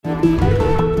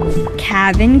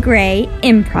Kevin Gray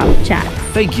Improv Chat.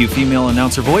 Thank you, female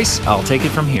announcer voice. I'll take it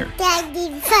from here. Daddy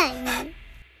fun.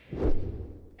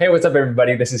 Hey, what's up,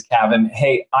 everybody? This is Kevin.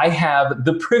 Hey, I have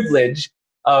the privilege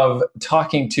of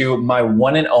talking to my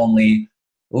one and only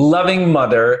loving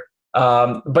mother.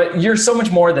 But you're so much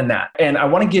more than that. And I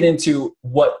want to get into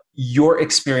what your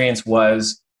experience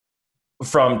was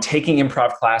from taking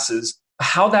improv classes,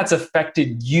 how that's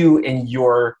affected you in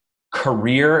your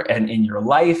career and in your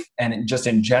life and just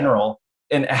in general,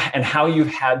 and how you've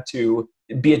had to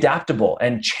be adaptable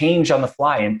and change on the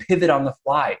fly and pivot on the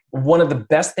fly. One of the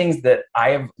best things that I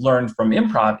have learned from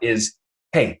improv is,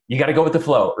 hey, you got to go with the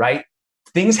flow, right?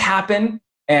 Things happen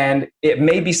and it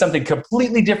may be something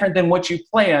completely different than what you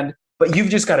planned, but you've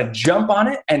just got to jump on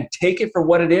it and take it for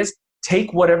what it is.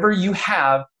 Take whatever you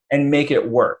have and make it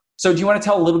work. So do you want to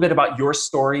tell a little bit about your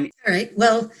story? All right.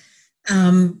 Well,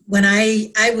 when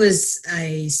I was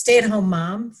a stay-at-home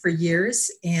mom for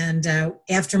years, and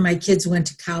after my kids went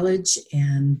to college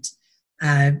and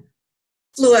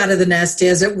flew out of the nest,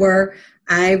 as it were,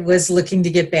 I was looking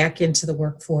to get back into the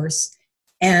workforce.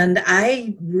 And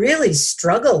I really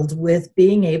struggled with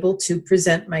being able to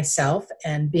present myself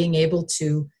and being able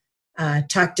to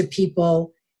talk to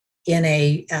people in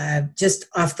a just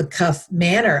off-the-cuff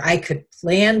manner. I could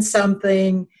plan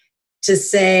something to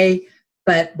say,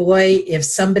 but boy, if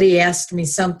somebody asked me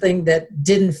something that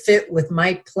didn't fit with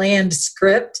my planned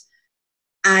script,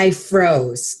 I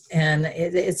froze, and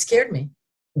it scared me.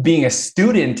 Being a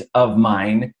student of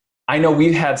mine, I know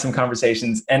we've had some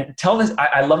conversations, and tell this.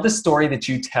 I love the story that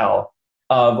you tell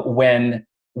of when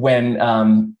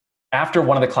after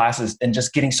one of the classes and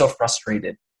just getting so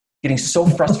frustrated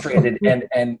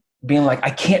and being like, I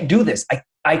can't do this.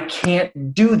 I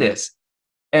can't do this.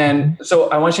 And so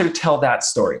I want you to tell that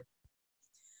story.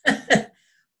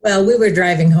 Well, we were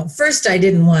driving home. First, I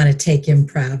didn't want to take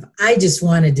improv. I just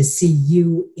wanted to see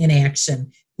you in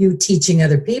action, you teaching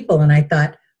other people. And I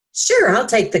thought, sure, I'll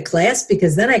take the class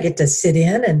because then I get to sit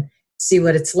in and see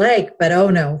what it's like. But oh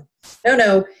no.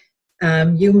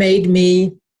 You made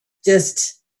me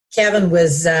Kevin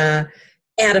was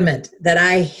adamant that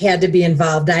I had to be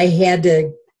involved. I had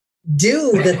to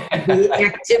do the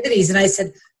activities. And I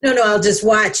said, no, I'll just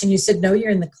watch. And you said, no, you're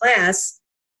in the class.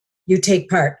 You take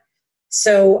part.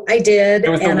 So I did. It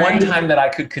was the one time that I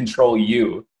could control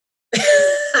you.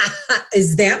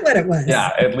 Is that what it was?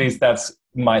 Yeah, at least that's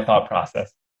my thought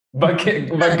process. But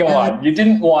go on. You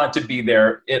didn't want to be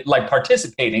there,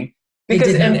 participating,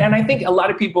 because and I think a lot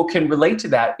of people can relate to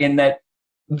that, in that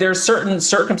there's certain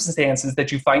circumstances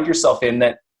that you find yourself in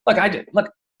that,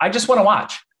 I just want to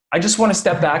watch. I just want to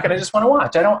step back and I just want to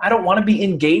watch. I don't want to be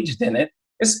engaged in it,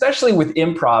 especially with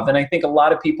improv. And I think a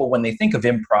lot of people, when they think of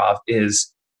improv,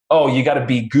 is, oh, you got to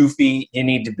be goofy. You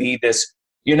need to be this,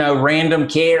 random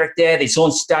character that's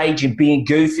on stage and being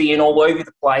goofy and all over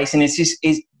the place. And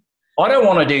I don't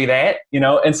want to do that,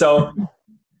 And so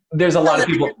there's a lot of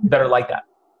people that are like that.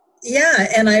 Yeah.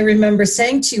 And I remember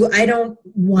saying to you, I don't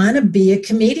want to be a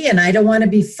comedian. I don't want to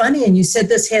be funny. And you said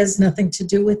this has nothing to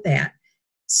do with that.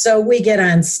 So we get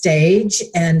on stage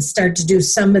and start to do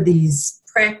some of these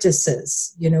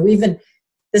practices. Even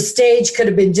the stage could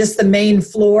have been just the main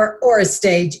floor or a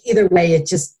stage. Either way, it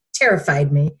just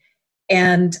terrified me.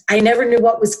 And I never knew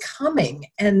what was coming.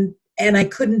 And I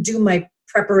couldn't do my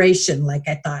preparation like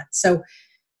I thought. So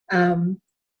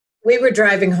we were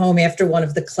driving home after one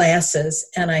of the classes,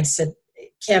 and I said,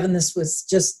 Kevin,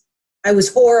 I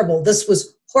was horrible. This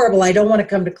was horrible. I don't want to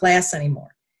come to class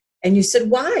anymore. And you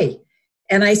said, why?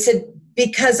 And I said,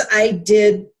 because I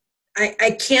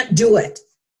can't do it.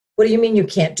 What do you mean you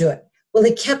can't do it? Well,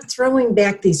 he kept throwing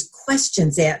back these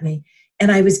questions at me,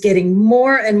 and I was getting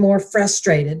more and more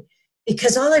frustrated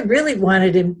because all I really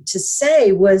wanted him to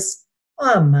say was,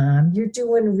 oh, Mom, you're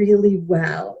doing really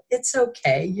well. It's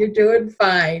okay. You're doing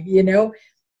fine,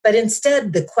 But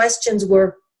instead, the questions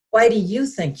were, why do you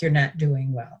think you're not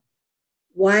doing well?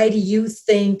 Why do you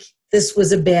think this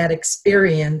was a bad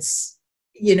experience,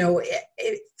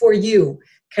 for you,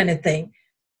 kind of thing?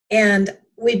 And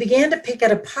we began to pick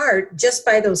it apart just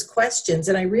by those questions.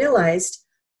 And I realized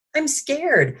I'm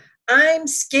scared. I'm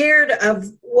scared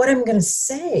of what I'm going to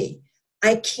say.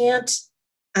 I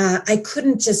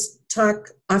couldn't just talk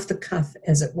off the cuff,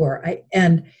 as it were.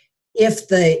 And if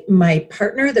my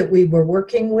partner that we were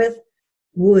working with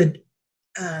would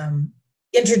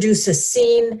introduce a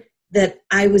scene that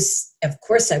I was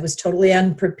totally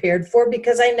unprepared for,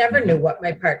 because I never knew what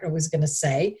my partner was going to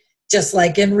say, just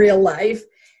like in real life,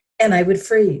 and I would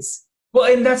freeze.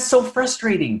 Well, and that's so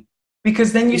frustrating,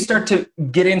 because then you start to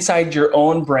get inside your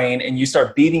own brain and you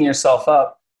start beating yourself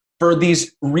up for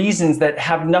these reasons that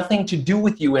have nothing to do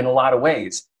with you in a lot of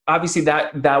ways. Obviously,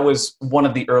 that was one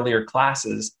of the earlier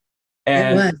classes.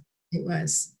 And It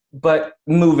was. But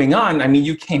moving on, I mean,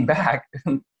 you came back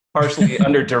partially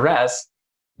under duress,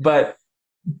 but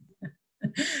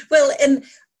well, and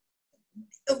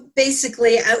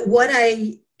basically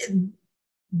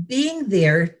being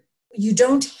there, you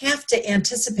don't have to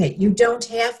anticipate. You don't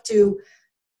have to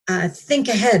think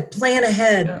ahead, plan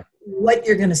ahead what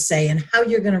you're going to say and how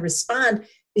you're going to respond,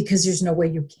 because there's no way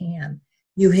you can.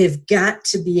 You have got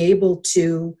to be able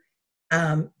to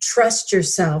trust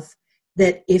yourself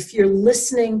that if you're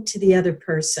listening to the other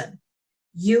person,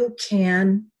 you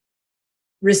can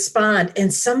respond.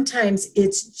 And sometimes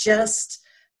it's just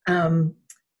the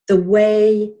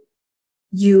way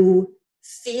you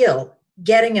feel,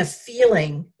 getting a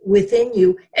feeling within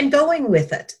you and going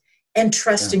with it and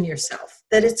trusting yourself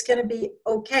that it's going to be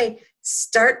okay.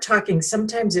 Start talking.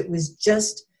 Sometimes it was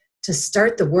just to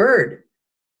start the word.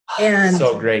 And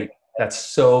so great. That's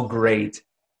so great.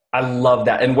 I love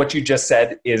that. And what you just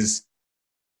said is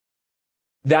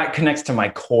that connects to my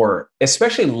core,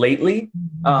 especially lately,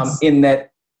 in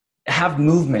that have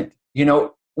movement. You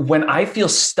know, when I feel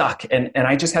stuck, and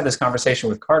I just had this conversation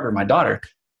with Carter, my daughter,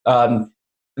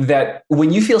 that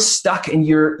when you feel stuck and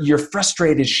you're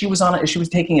frustrated, she was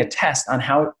taking a test on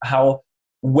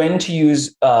when to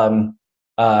use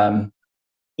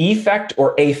effect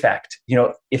or affect,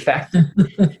 effect.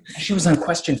 She was on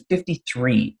question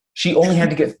 53. She only had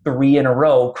to get 3 in a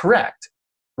row correct.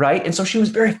 Right. And so she was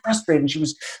very frustrated, and she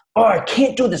was, I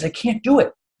can't do this. I can't do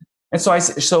it. And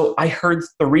so I heard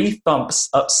 3 thumps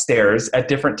upstairs at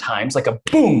different times, like a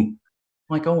boom.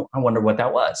 I'm like, oh, I wonder what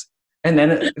that was. And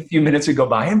then a few minutes would go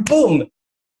by and boom.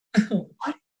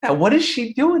 What is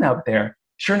she doing out there?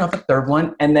 Sure enough, a 3rd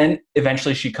one. And then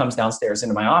eventually she comes downstairs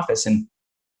into my office, and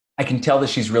I can tell that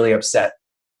she's really upset.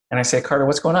 And I say, Carter,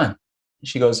 what's going on? And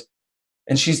she goes,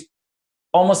 and she's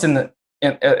almost at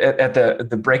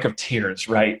the break of tears,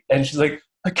 right? And she's like,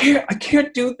 I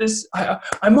can't do this.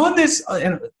 I'm on this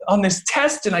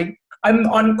test, and I'm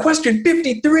on question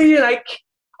 53, and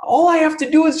all I have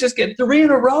to do is just get 3 in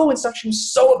a row and stuff. She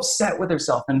was so upset with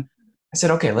herself. And I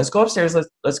said, okay, let's go upstairs.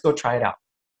 Let's go try it out.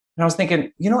 And I was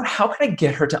thinking, you know what? How can I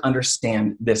get her to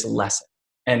understand this lesson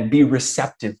and be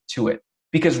receptive to it?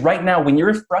 Because right now, when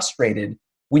you're frustrated,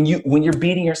 when you're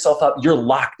beating yourself up, you're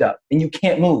locked up and you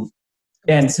can't move.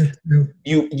 And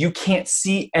you can't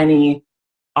see any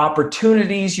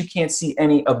opportunities. You can't see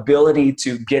any ability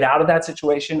to get out of that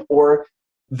situation or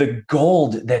the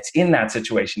gold that's in that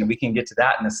situation. And we can get to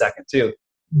that in a second too.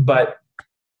 But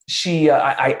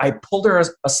I pulled her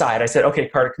aside. I said, okay,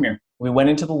 Carter, come here. We went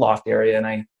into the loft area,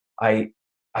 and I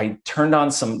turned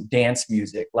on some dance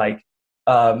music, like,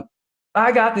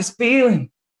 I got this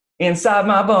feeling inside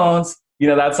my bones,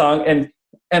 that song. And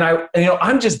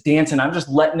I'm just dancing. I'm just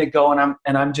letting it go.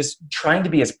 And I'm just trying to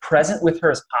be as present with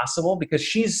her as possible, because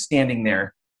she's standing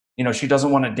there, she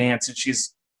doesn't want to dance. And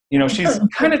she's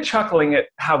kind of chuckling at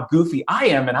how goofy I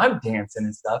am, and I'm dancing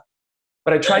and stuff.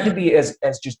 But I tried to be as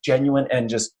just genuine and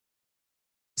just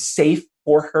safe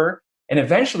for her. And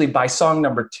eventually by song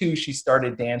number 2, she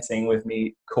started dancing with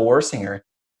me, coercing her.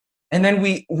 And then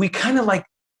we kind of like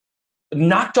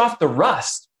knocked off the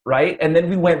rust, right? And then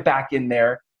we went back in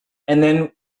there, and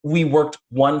then we worked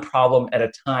one problem at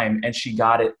a time, and she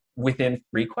got it within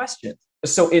 3 questions.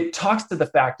 So it talks to the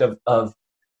fact of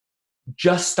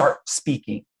just start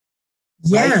speaking.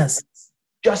 Yes. Right?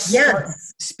 Just start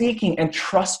speaking and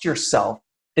trust yourself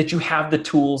that you have the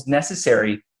tools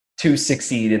necessary to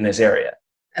succeed in this area.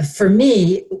 For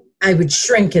me, I would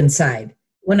shrink inside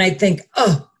when I think,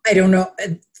 I don't know.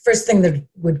 First thing that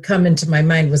would come into my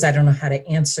mind was, I don't know how to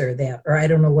answer that, or I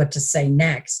don't know what to say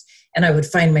next. And I would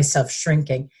find myself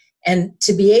shrinking. And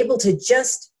to be able to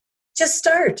just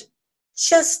start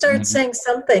saying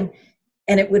something,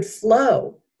 and it would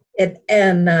flow.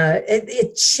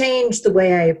 It changed the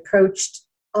way I approached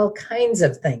all kinds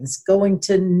of things, going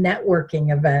to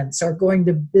networking events or going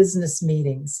to business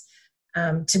meetings,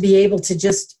 to be able to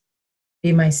just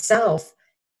be myself.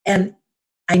 And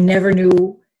I never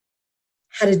knew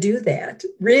how to do that.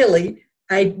 Really,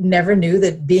 I never knew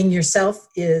that being yourself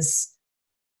is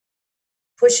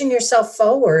pushing yourself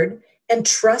forward and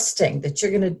trusting that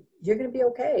you're gonna be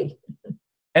okay.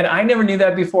 And I never knew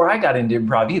that before I got into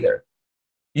improv either.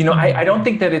 I don't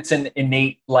think that it's an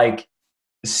innate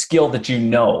skill that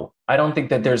I don't think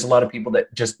that there's a lot of people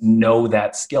that just know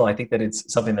that skill. I think that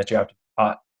it's something that you have to be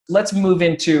taught. Let's move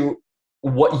into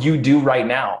what you do right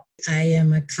now. I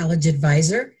am a college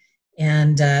advisor.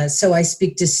 And so I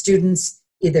speak to students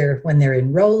either when they're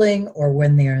enrolling or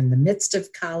when they're in the midst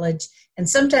of college. and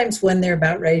sometimes when they're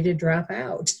about ready to drop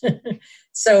out.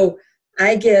 So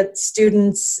I get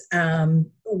students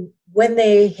when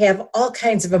they have all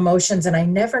kinds of emotions, and I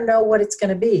never know what it's going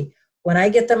to be. When I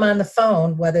get them on the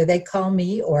phone, whether they call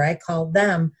me or I call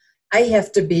them, I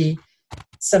have to be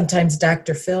sometimes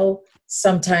Dr. Phil,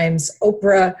 sometimes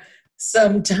Oprah,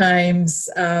 sometimes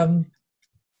Ellen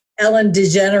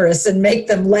DeGeneres, and make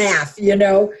them laugh,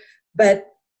 But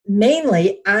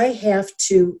mainly, I have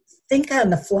to think on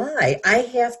the fly. I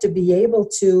have to be able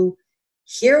to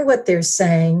hear what they're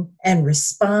saying and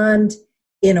respond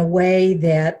in a way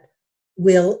that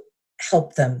will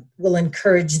help them, will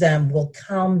encourage them, will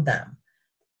calm them.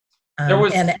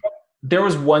 There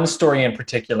was one story in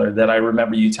particular that I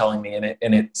remember you telling me,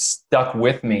 and it stuck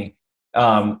with me.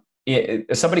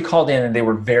 Somebody called in and they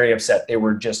were very upset. They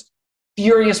were just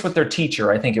furious with their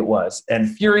teacher, I think it was, and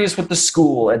furious with the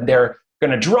school, and they're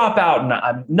going to drop out, and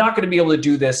I'm not going to be able to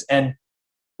do this. And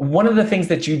one of the things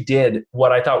that you did,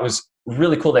 what I thought was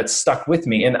really cool that stuck with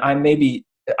me, and I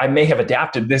may have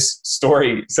adapted this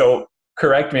story, so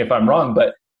correct me if I'm wrong,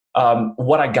 but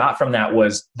what I got from that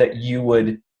was that you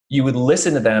would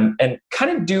listen to them and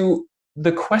kind of do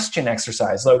the question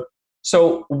exercise.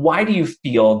 So why do you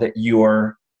feel that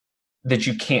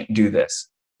you can't do this?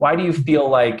 Why do you feel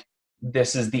like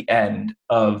this is the end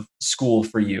of school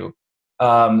for you?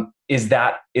 Is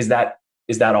that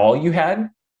all you had?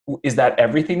 Is that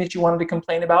everything that you wanted to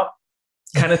complain about?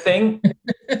 Kind of thing?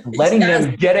 Letting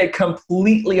them get it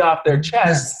completely off their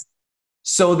chest,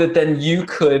 so that then you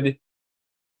could,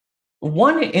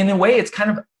 in a way, it's kind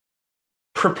of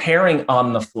preparing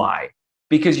on the fly,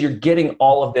 because you're getting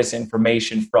all of this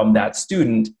information from that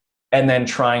student and then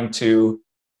trying to,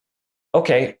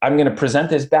 okay, I'm going to present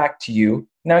this back to you.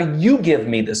 Now you give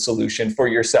me the solution for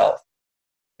yourself.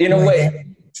 In a way.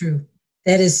 True.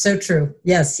 That is so true.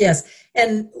 Yes, yes.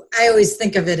 And I always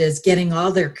think of it as getting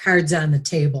all their cards on the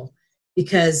table,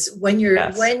 because when you're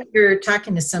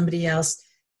talking to somebody else,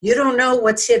 you don't know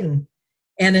what's hidden.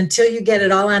 And until you get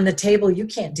it all on the table, you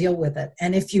can't deal with it.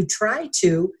 And if you try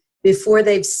to, before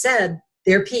they've said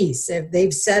their piece, if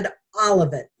they've said all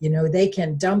of it, they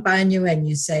can dump on you and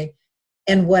you say,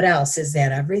 and what else? Is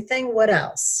that everything? What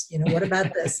else? What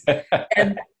about this?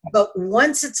 But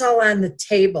once it's all on the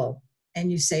table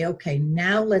and you say, okay,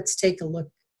 now let's take a look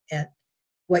at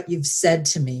what you've said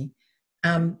to me,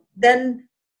 then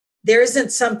there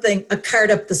isn't a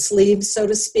card up the sleeve, so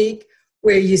to speak,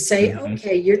 where you say,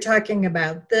 okay, you're talking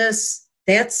about this.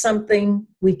 That's something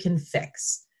we can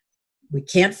fix. We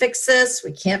can't fix this.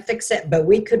 We can't fix it, but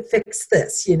we could fix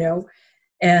this,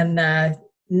 and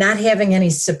not having any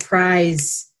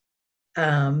surprise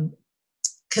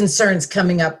concerns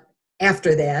coming up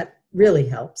after that really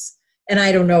helps. And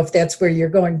I don't know if that's where you're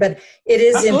going, but it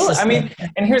is interesting. I mean,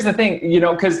 and here's the thing,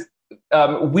 because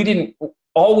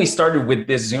all we started with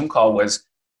this Zoom call was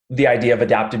the idea of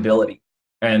adaptability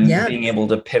and being able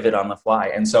to pivot on the fly.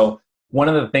 And so one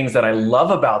of the things that I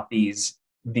love about these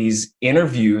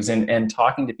interviews and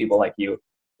talking to people like you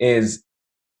is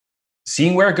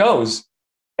seeing where it goes.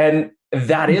 And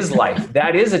that is life.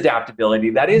 That is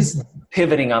adaptability. That is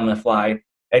pivoting on the fly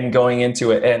and going into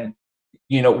it. And,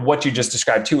 what you just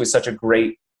described too is such a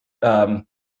great,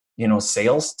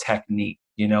 sales technique,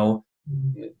 And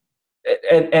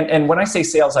when I say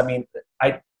sales, I mean,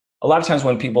 a lot of times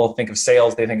when people think of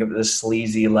sales, they think of this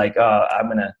sleazy, like, I'm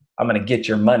going to get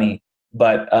your money.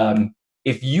 But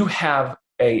if you have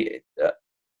a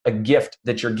gift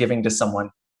that you're giving to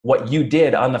someone, what you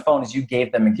did on the phone is you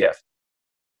gave them a gift.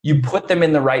 You put them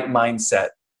in the right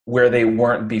mindset where they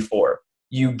weren't before.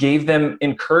 You gave them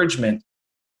encouragement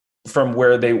from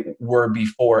where they were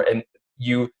before, and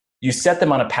you set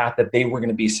them on a path that they were going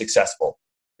to be successful.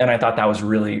 And I thought that was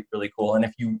really, really cool. And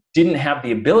if you didn't have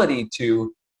the ability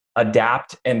to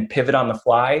adapt and pivot on the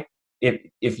fly,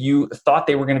 if you thought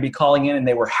they were going to be calling in and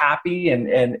they were happy and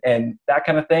that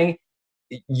kind of thing,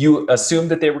 you assumed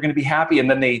that they were going to be happy,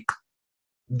 and then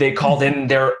they called in and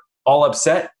they're all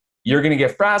upset. You're going to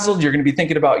get frazzled. You're going to be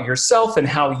thinking about yourself and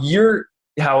how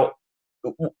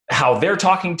they're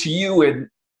talking to you, and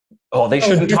they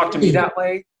shouldn't talk to me that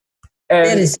way. And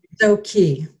that is so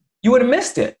key. You would have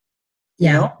missed it.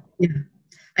 Yeah.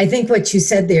 I think what you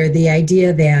said there, the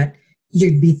idea that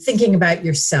you'd be thinking about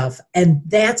yourself, and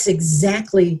that's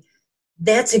exactly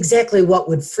what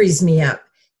would freeze me up,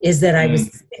 is that I was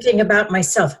thinking about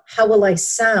myself. How will I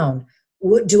sound?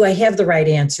 Do I have the right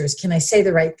answers? Can I say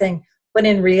the right thing? But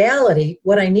in reality,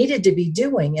 what I needed to be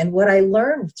doing, and what I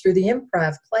learned through the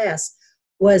improv class,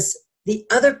 was the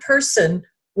other person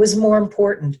was more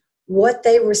important. What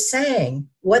they were saying,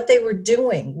 what they were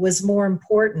doing was more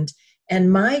important.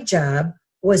 And my job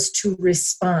was to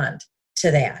respond,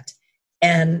 to that.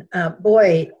 And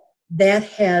boy, that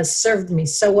has served me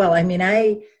so well. I mean,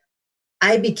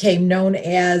 I became known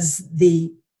as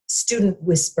the student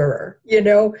whisperer. You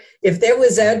know, if there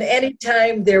was any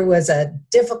time there was a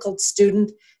difficult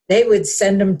student, they would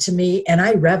send them to me, and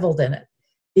I reveled in it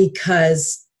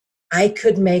because I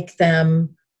could make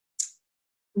them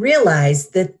realize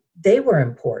that they were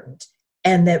important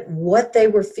and that what they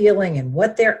were feeling and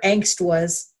what their angst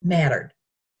was mattered.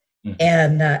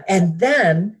 Mm-hmm. And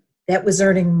then that was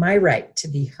earning my right to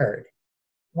be heard.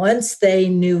 Once they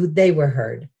knew they were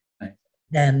heard,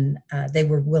 then they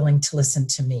were willing to listen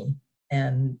to me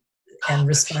and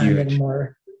respond in a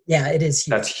more, it is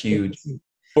huge. That's huge.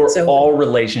 For all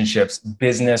relationships,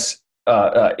 business,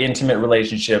 intimate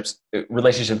relationships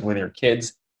with your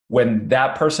kids, when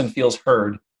that person feels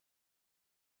heard,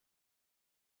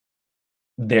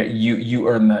 there you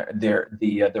earn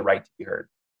the right to be heard.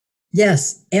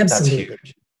 Yes, absolutely. That's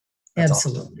huge. That's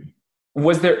absolutely. Awesome.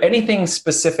 Was there anything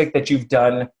specific that you've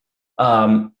done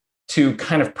to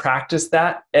kind of practice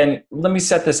that? And let me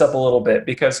set this up a little bit,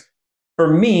 because for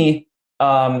me,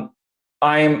 I'm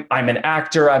an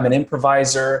actor, I'm an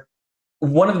improviser.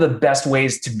 One of the best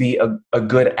ways to be a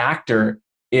good actor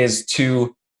is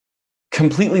to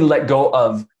completely let go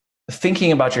of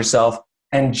thinking about yourself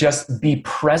and just be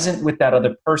present with that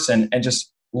other person and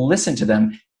just listen to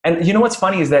them. And you know what's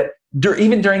funny is that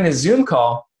even during the Zoom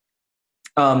call,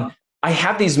 I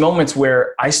have these moments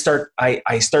where I start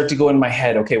to go in my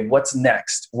head, okay, what's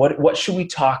next? What should we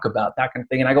talk about? That kind of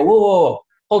thing. And I go, whoa,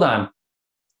 hold on.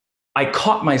 I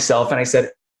caught myself and I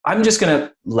said, I'm just going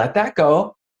to let that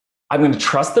go. I'm going to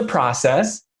trust the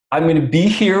process. I'm going to be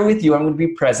here with you. I'm going to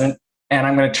be present. And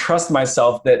I'm going to trust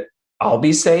myself that I'll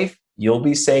be safe. You'll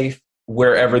be safe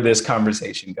wherever this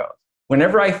conversation goes.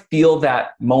 Whenever I feel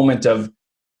that moment of,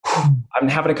 I'm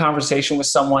having a conversation with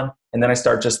someone, and then I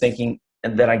start just thinking,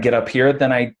 and then I get up here,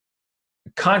 then I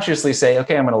consciously say,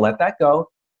 okay, I'm going to let that go,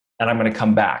 and I'm going to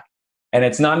come back. And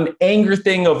it's not an anger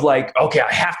thing of like, okay,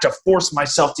 I have to force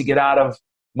myself to get out of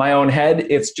my own head.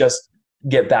 It's just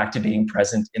get back to being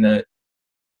present in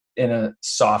a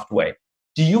soft way.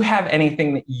 Do you have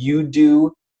anything that you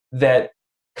do that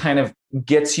kind of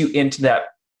gets you into that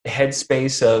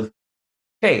headspace of,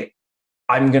 hey,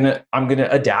 I'm gonna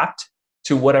adapt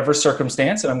to whatever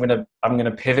circumstance, and I'm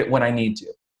gonna pivot when I need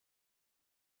to?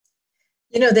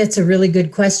 You know, that's a really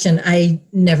good question. I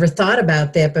never thought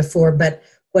about that before, but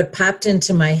what popped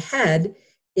into my head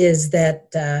is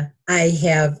that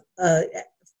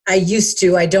I used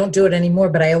to, I don't do it anymore,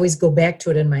 but I always go back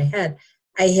to it in my head.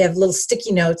 I have little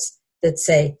sticky notes that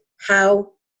say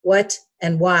how, what,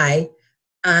 and why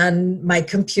on my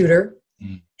computer.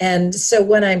 Mm. And so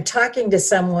when I'm talking to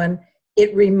someone,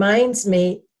 it reminds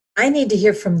me I need to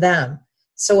hear from them.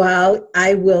 So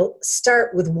I will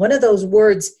start with one of those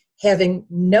words, having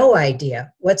no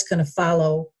idea what's going to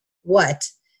follow what.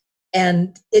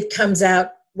 And it comes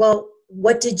out, well,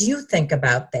 what did you think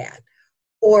about that?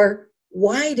 Or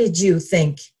why did you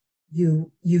think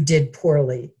you did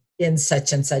poorly in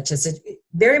such and such? As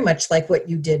very much like what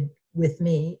you did with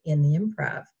me in the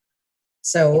improv.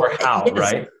 So, or how,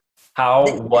 right? How,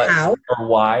 what, how, or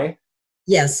why?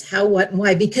 Yes, how, what, and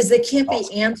why, because they can't be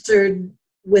answered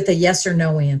with a yes or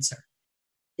no answer.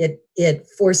 It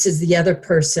forces the other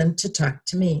person to talk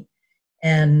to me,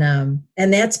 and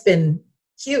that's been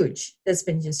huge. That's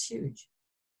been just huge.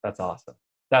 That's awesome.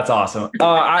 That's awesome.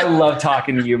 I love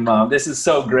talking to you, Mom. This is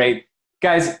so great,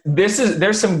 guys.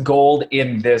 There's some gold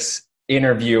in this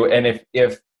interview, and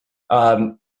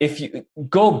if you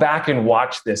go back and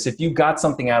watch this, if you got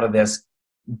something out of this,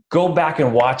 go back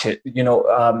and watch it. You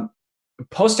know,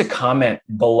 post a comment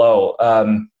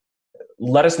below.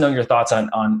 Let us know your thoughts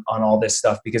on all this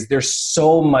stuff, because there's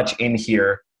so much in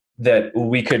here that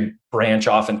we could branch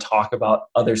off and talk about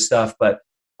other stuff. But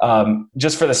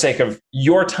just for the sake of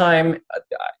your time,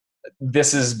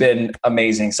 this has been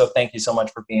amazing. So thank you so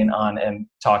much for being on and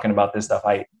talking about this stuff.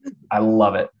 I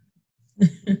love it.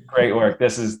 Great work.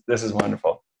 This is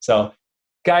wonderful. So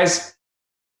guys,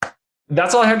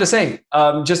 that's all I have to say.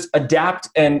 Just adapt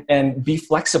and be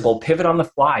flexible, pivot on the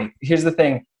fly. Here's the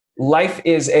thing. Life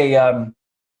is a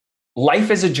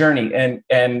journey,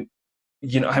 and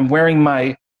you know, I'm wearing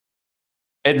my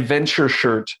adventure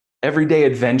shirt, everyday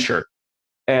adventure,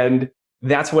 and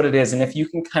that's what it is. And if you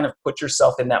can kind of put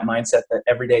yourself in that mindset that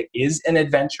every day is an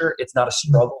adventure, it's not a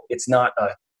struggle, it's not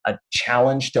a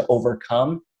challenge to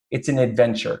overcome, it's an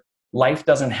adventure. Life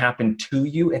doesn't happen to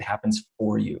you, it happens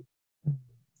for you.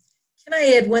 Can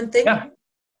I add one thing? Yeah.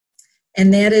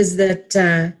 And that is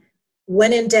that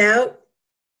when in doubt,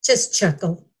 just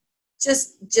chuckle.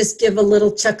 Just give a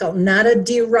little chuckle, not a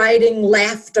deriding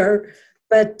laughter,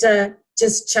 but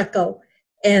just chuckle.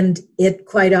 And it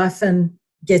quite often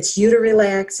gets you to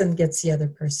relax and gets the other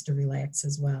person to relax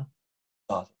as well.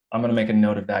 Awesome. I'm going to make a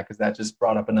note of that because that just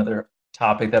brought up another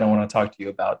topic that I want to talk to you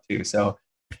about too. So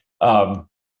I'm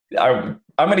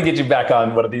going to get you back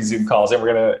on one of these Zoom calls, and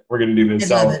we're gonna do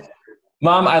this. I love it.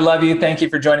 Mom, I love you. Thank you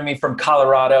for joining me from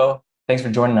Colorado. Thanks for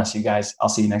joining us, you guys. I'll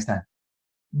see you next time.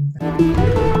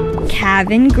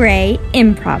 Cav and Gray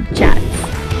Improv Chat.